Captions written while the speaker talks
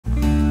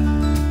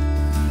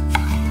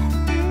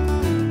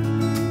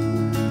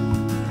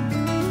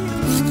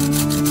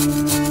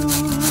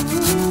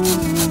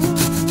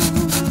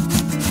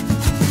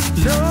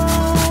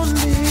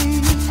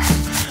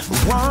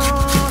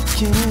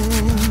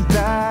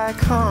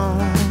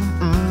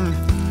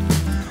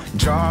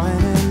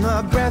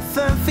breath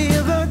and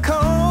feel the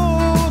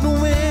cold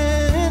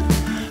wind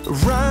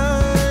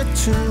right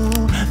to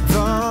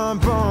the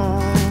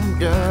bone,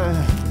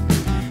 yeah.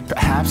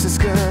 Perhaps it's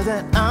good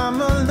that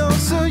I'm alone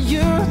so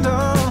you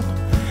don't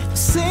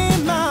see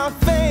my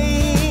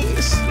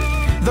face.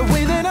 The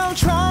way that I'm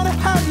trying to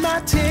hide my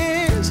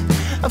tears,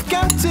 I've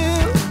got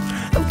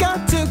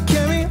to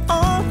carry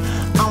on.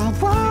 I'm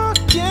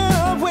walking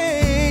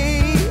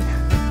away.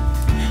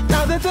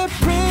 Now that the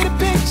pretty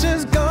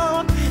picture's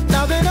gone,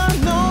 now that I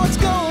know what's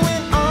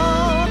going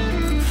on.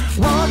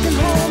 Walking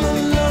home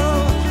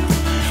alone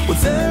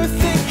with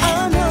everything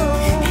I know,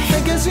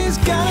 thinking she's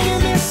gotta be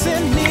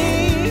missing me.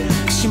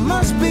 She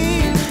must be,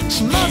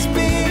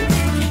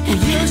 we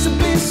used to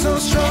be so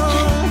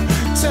strong.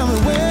 Tell me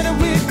where did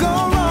we go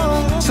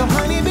wrong? So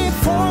honey,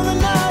 before the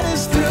night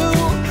is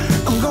through,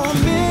 I'm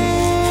gonna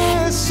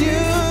miss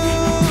you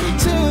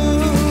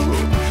too.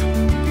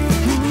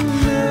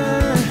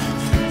 Yeah.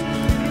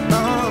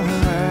 Oh,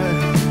 yeah.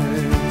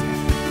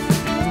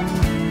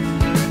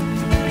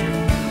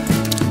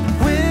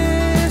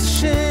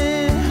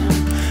 Wishing,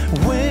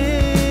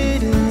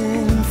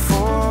 waiting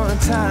for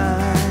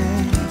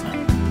time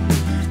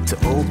to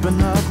open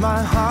up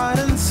my heart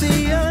and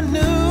see a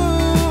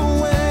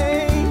new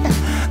way,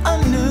 a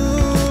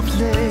new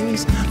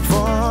place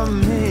for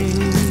me.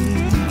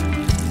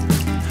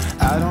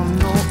 I don't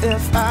know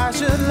if I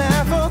should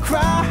laugh or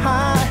cry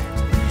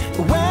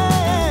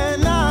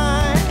when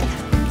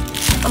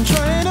I'm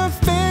trying to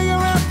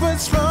figure out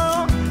what's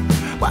wrong.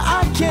 Well,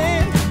 I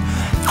can't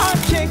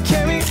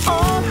carry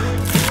on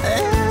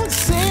and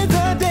see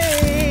the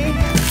day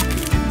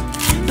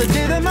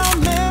that my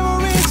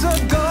memories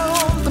are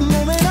gone. The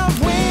moment I've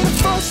waited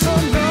for so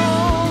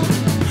long.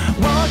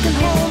 Walking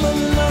home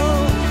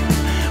alone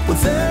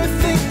with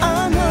everything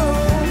I know,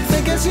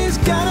 thinking she's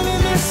gotta be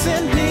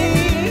missing me.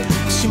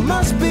 She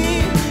must be,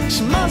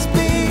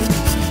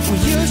 we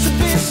used to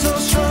be so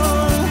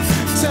strong.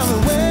 Tell me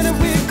where did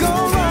we go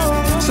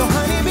wrong? So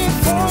honey,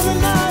 before the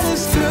night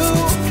is through,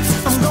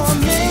 I'm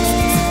gonna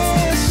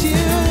miss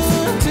you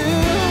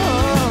too.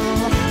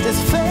 This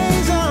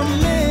phase I'm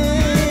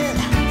in,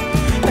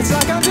 it's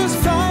like I'm just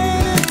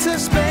flying into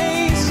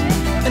space,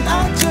 and I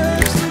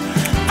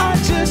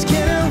just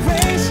can't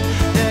erase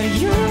that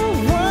you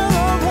were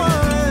the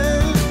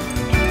one.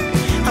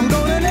 I'm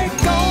gonna let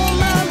go of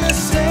my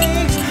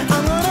mistakes,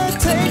 I'm gonna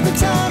take the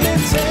time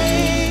it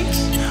takes.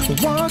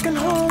 Walking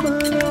home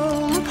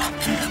alone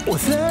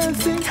with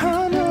everything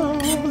I know,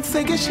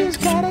 thinking she's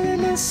got it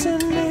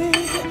missing me.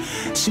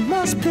 She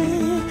must be,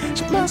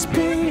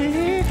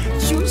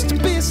 used to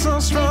be so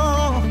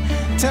strong.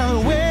 Tell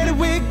me where did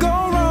we go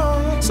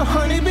wrong? So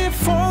honey,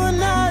 before the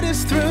night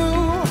is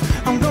through,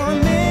 I'm gonna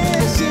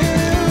miss you.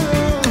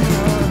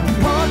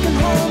 Walking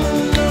home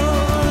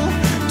alone,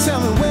 tell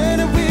me where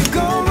did we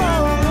go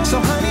wrong? So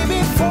honey,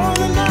 before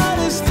the night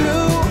is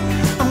through,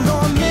 I'm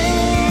gonna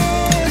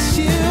miss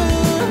you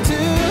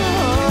too.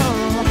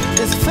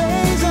 This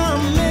phase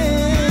I'm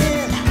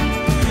in,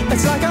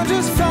 it's like I'm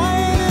just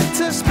flying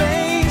into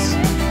space,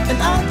 and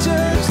I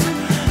just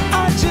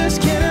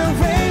can't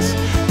erase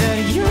that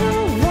you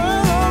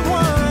were the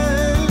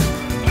one.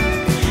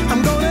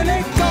 I'm gonna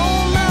let go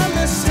of my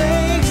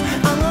mistakes,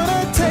 I'm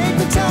gonna take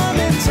the time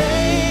it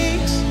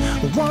takes.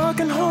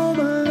 Walking home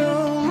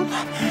alone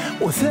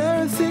with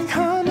everything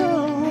I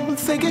know,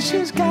 thinking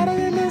she's got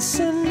it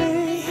missing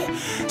me.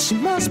 She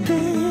must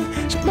be,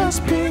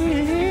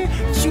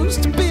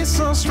 used to be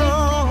so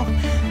strong.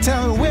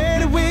 Tell me where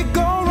did we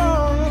go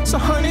wrong? So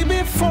honey,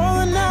 before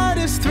the night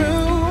is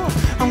through,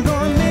 I'm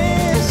gonna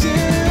miss you.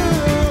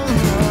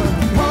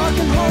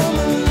 Walking home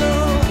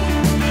alone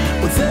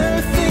with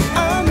everything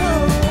I know,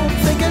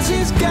 thinking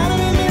she's gotta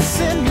be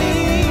missing me.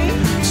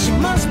 She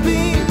must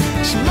be,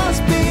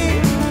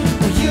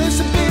 we used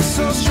to be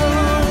so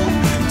strong.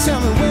 Tell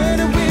me where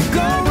did we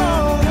go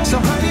wrong? So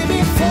honey,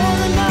 before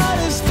the night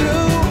is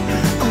through,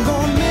 I'm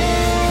gonna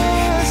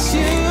miss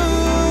you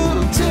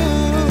too.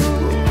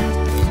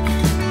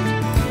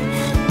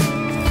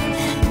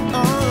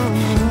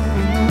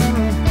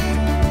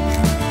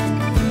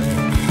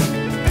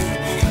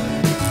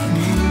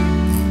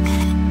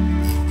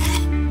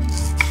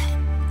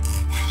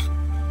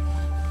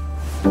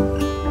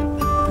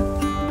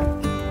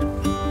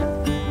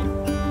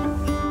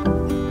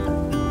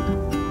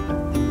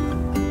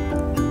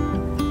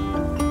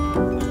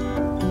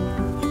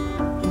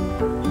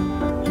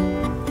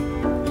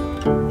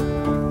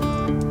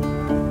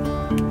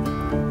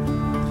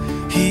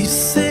 He's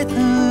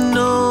sitting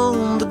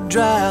on the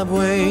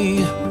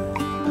driveway,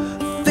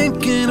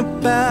 thinking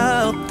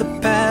about the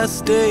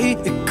past day.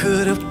 It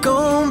could have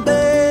gone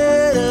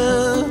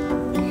better.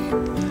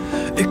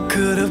 It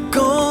could have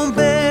gone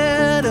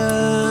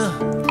better.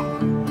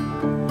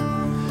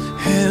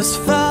 His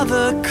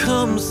father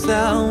comes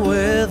out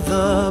with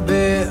a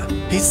beer.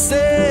 He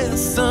says,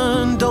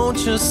 son, don't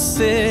just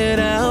sit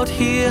out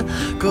here.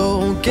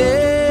 Go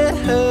get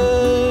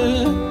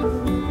her.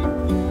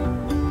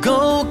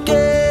 Go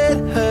get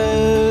her.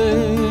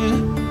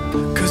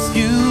 'Cause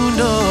you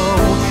know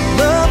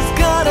love's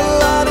got a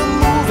lot of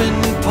moving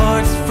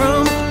parts,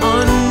 from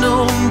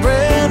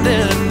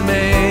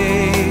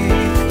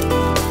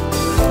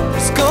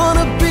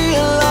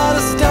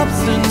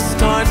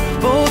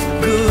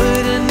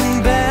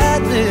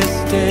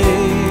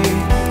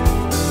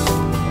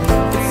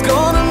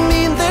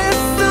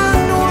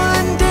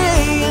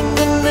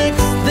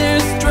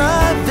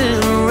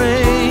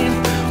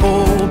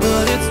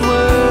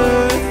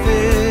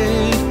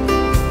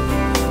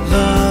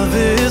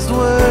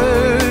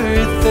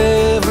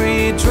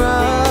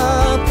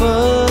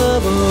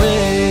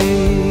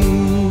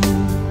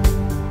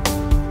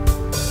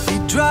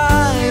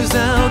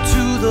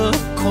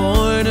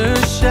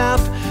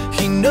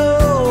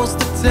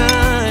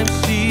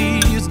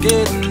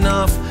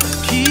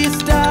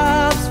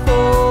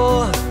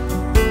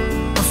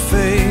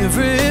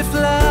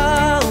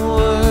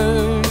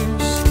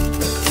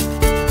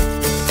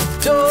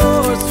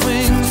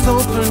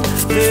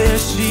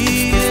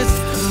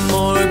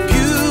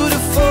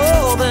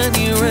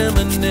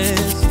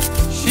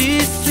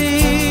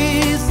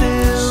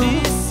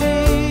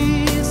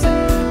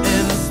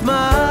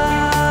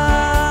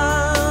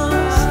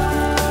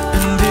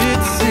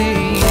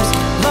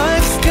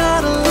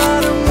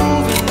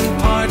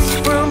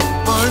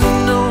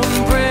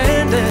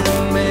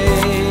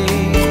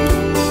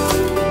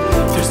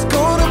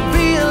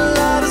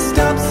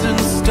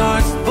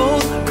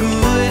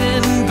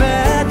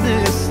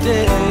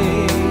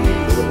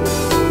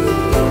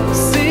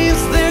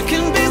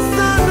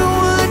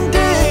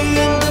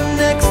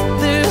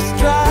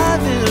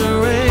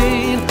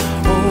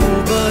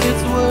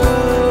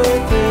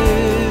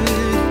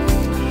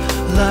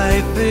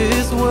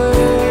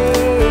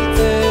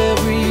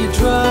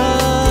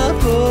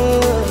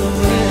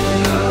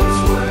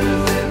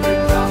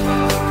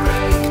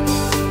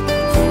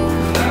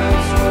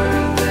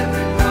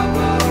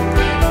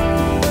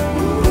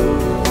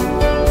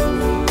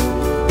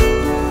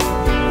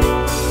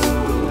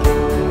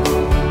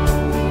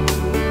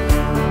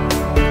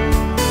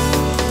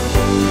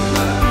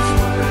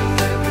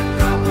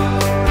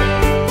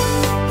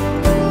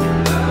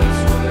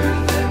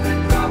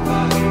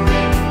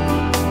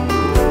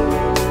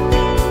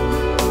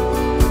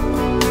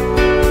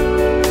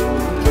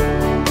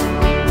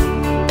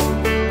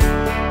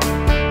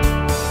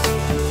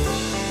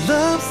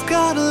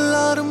got a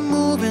lot of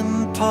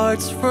moving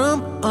parts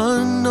from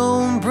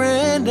unknown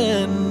brand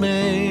and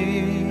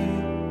make.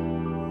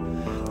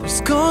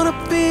 There's gonna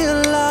be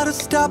a lot of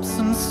stops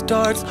and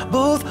starts,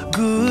 both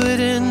good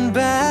and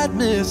bad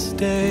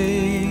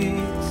mistakes.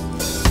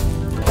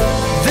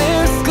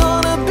 There's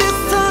gonna be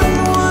sun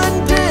one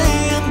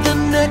day and the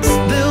next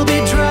there'll be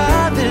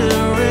driving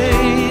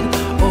rain.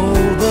 Oh,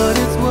 but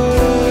it's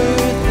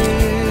worth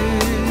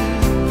it.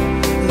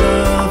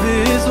 Love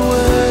is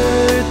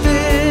worth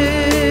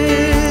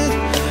it.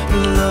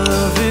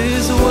 Love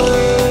is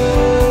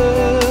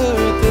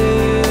worth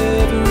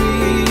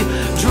every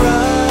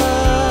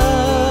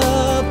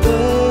drop of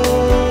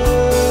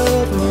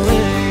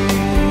rain.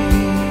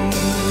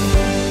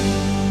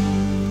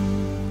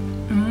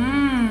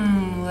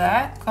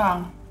 Lecker.